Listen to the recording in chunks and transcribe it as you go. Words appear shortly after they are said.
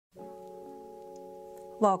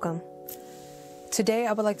Welcome. Today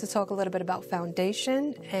I would like to talk a little bit about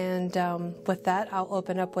foundation, and with that I'll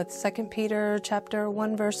open up with 2 Peter chapter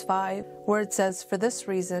 1 verse 5, where it says, "For this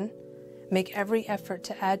reason, make every effort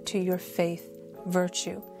to add to your faith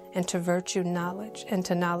virtue, and to virtue knowledge, and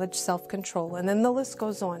to knowledge self-control." And then the list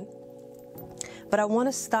goes on. But I want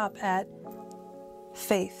to stop at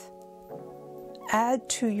faith. Add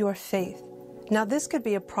to your faith. Now this could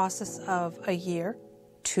be a process of a year,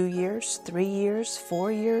 2 years, 3 years,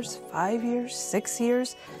 4 years, 5 years, 6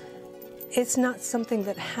 years. It's not something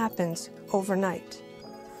that happens overnight.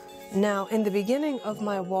 Now, in the beginning of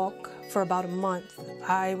my walk for about a month,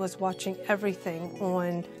 I was watching everything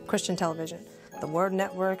on Christian television, the Word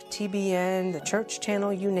Network, TBN, the church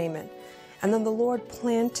channel, you name it. And then the Lord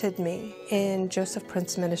planted me in Joseph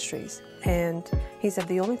Prince Ministries. And he said,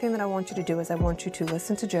 the only thing that I want you to do is I want you to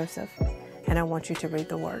listen to Joseph, and I want you to read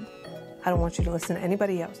the Word. I don't want you to listen to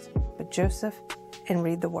anybody else but Joseph and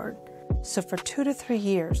read the Word. So for 2 to 3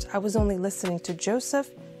 years, I was only listening to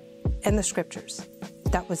Joseph and the scriptures.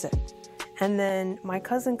 That was it. And then my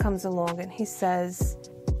cousin comes along and he says,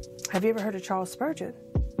 "Have you ever heard of Charles Spurgeon?"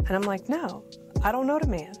 And I'm like, "No, I don't know the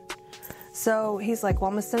man." So he's like, "Well,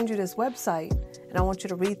 I'm going to send you this website and I want you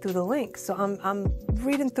to read through the link." So I'm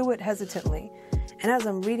reading through it hesitantly. And as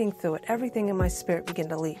I'm reading through it, everything in my spirit began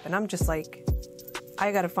to leap. And I'm just like,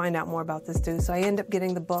 I got to find out more about this dude. So I end up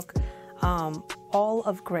getting the book, All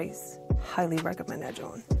of Grace. Highly recommend that,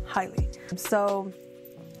 John. Highly. So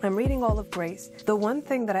I'm reading All of Grace. The one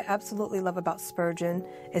thing that I absolutely love about Spurgeon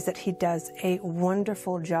is that he does a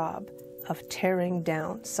wonderful job of tearing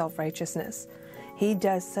down self-righteousness. He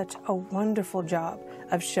does such a wonderful job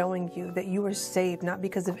of showing you that you are saved not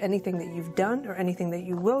because of anything that you've done or anything that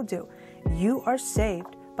you will do. You are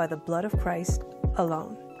saved by the blood of Christ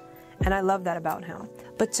alone. And I love that about him.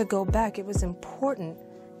 But to go back, it was important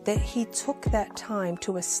that he took that time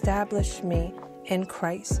to establish me in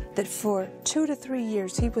Christ. That for 2 to 3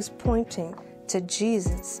 years, he was pointing to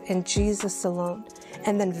Jesus and Jesus alone,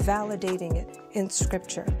 and then validating it in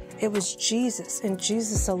Scripture. It was Jesus and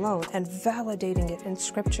Jesus alone, and validating it in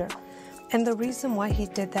Scripture. And the reason why he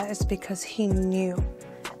did that is because he knew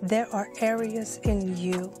there are areas in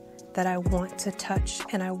you that I want to touch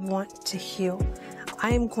and I want to heal.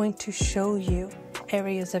 I am going to show you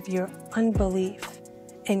areas of your unbelief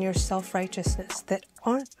and your self-righteousness that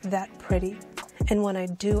aren't that pretty. And when I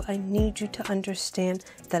do, I need you to understand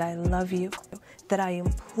that I love you, that I am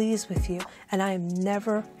pleased with you, and I am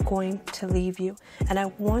never going to leave you. And I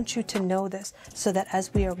want you to know this so that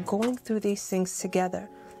as we are going through these things together,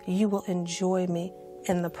 you will enjoy me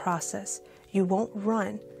in the process. You won't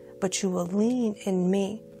run, but you will lean in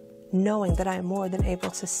me, knowing that I am more than able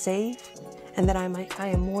to save, and that I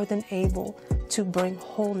am more than able to bring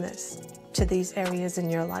wholeness to these areas in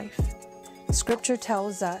your life. Scripture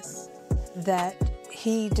tells us that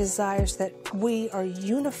he desires that we are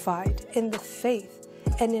unified in the faith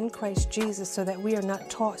and in Christ Jesus, so that we are not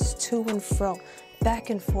tossed to and fro, back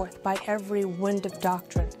and forth by every wind of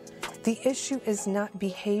doctrine. The issue is not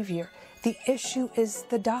behavior. The issue is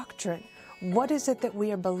the doctrine. What is it that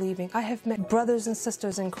we are believing? I have met brothers and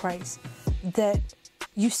sisters in Christ that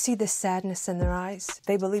you see the sadness in their eyes.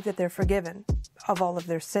 They believe that they're forgiven of all of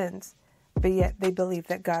their sins, but yet they believe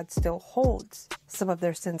that God still holds some of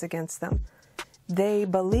their sins against them. They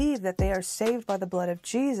believe that they are saved by the blood of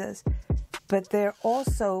Jesus, but they're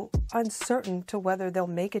also uncertain to whether they'll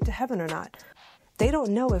make it to heaven or not. They don't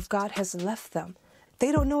know if God has left them.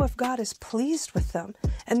 They don't know if God is pleased with them.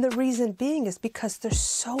 And the reason being is because there's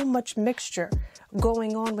so much mixture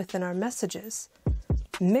going on within our messages.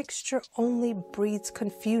 Mixture only breeds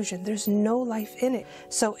confusion. There's no life in it.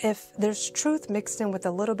 So if there's truth mixed in with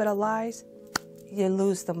a little bit of lies, you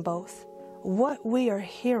lose them both. What we are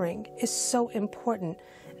hearing is so important.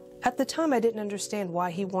 At the time, I didn't understand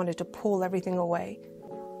why he wanted to pull everything away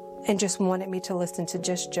and just wanted me to listen to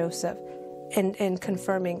just Joseph and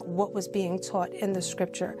confirming what was being taught in the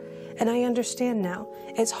Scripture. And I understand now.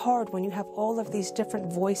 It's hard when you have all of these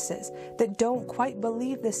different voices that don't quite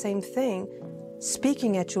believe the same thing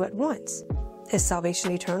speaking at you at once. Is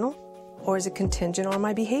salvation eternal, or is it contingent on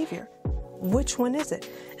my behavior? Which one is it?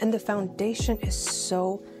 And the foundation is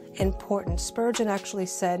so important. Spurgeon actually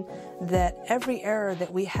said that every error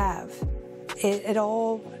that we have, it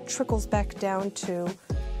all trickles back down to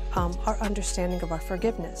our understanding of our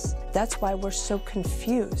forgiveness. That's why we're so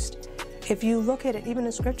confused. If you look at it, even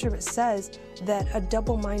in Scripture, it says that a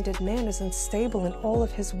double-minded man is unstable in all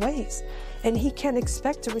of his ways, and he can't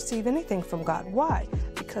expect to receive anything from God. Why?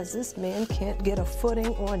 Because because this man can't get a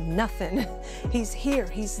footing on nothing. He's here,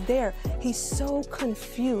 he's there. He's so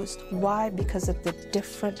confused. Why? Because of the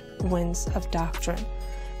different winds of doctrine.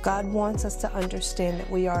 God wants us to understand that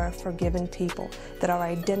we are a forgiven people, that our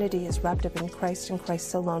identity is wrapped up in Christ and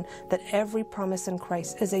Christ alone, that every promise in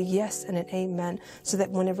Christ is a yes and an amen, so that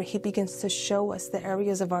whenever he begins to show us the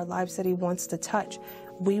areas of our lives that he wants to touch,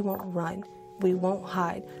 we won't run, we won't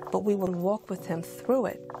hide, but we will walk with him through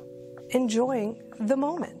it, enjoying the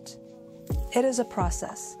moment. It is a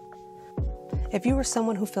process. If you are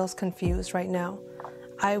someone who feels confused right now,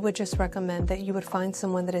 I would just recommend that you would find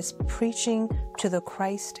someone that is preaching to the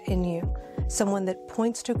Christ in you, someone that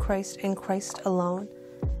points to Christ and Christ alone,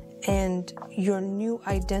 and your new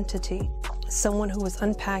identity, someone who is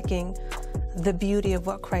unpacking the beauty of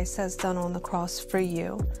what Christ has done on the cross for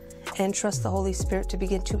you, and trust the Holy Spirit to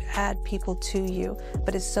begin to add people to you.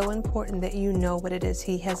 But it's so important that you know what it is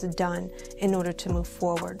he has done in order to move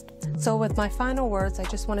forward. So with my final words, I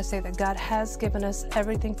just want to say that God has given us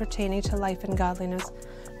everything pertaining to life and godliness,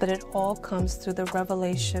 but it all comes through the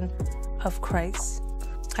revelation of Christ.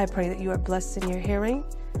 I pray that you are blessed in your hearing,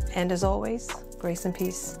 and as always, grace and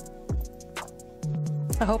peace.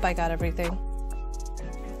 I hope I got everything.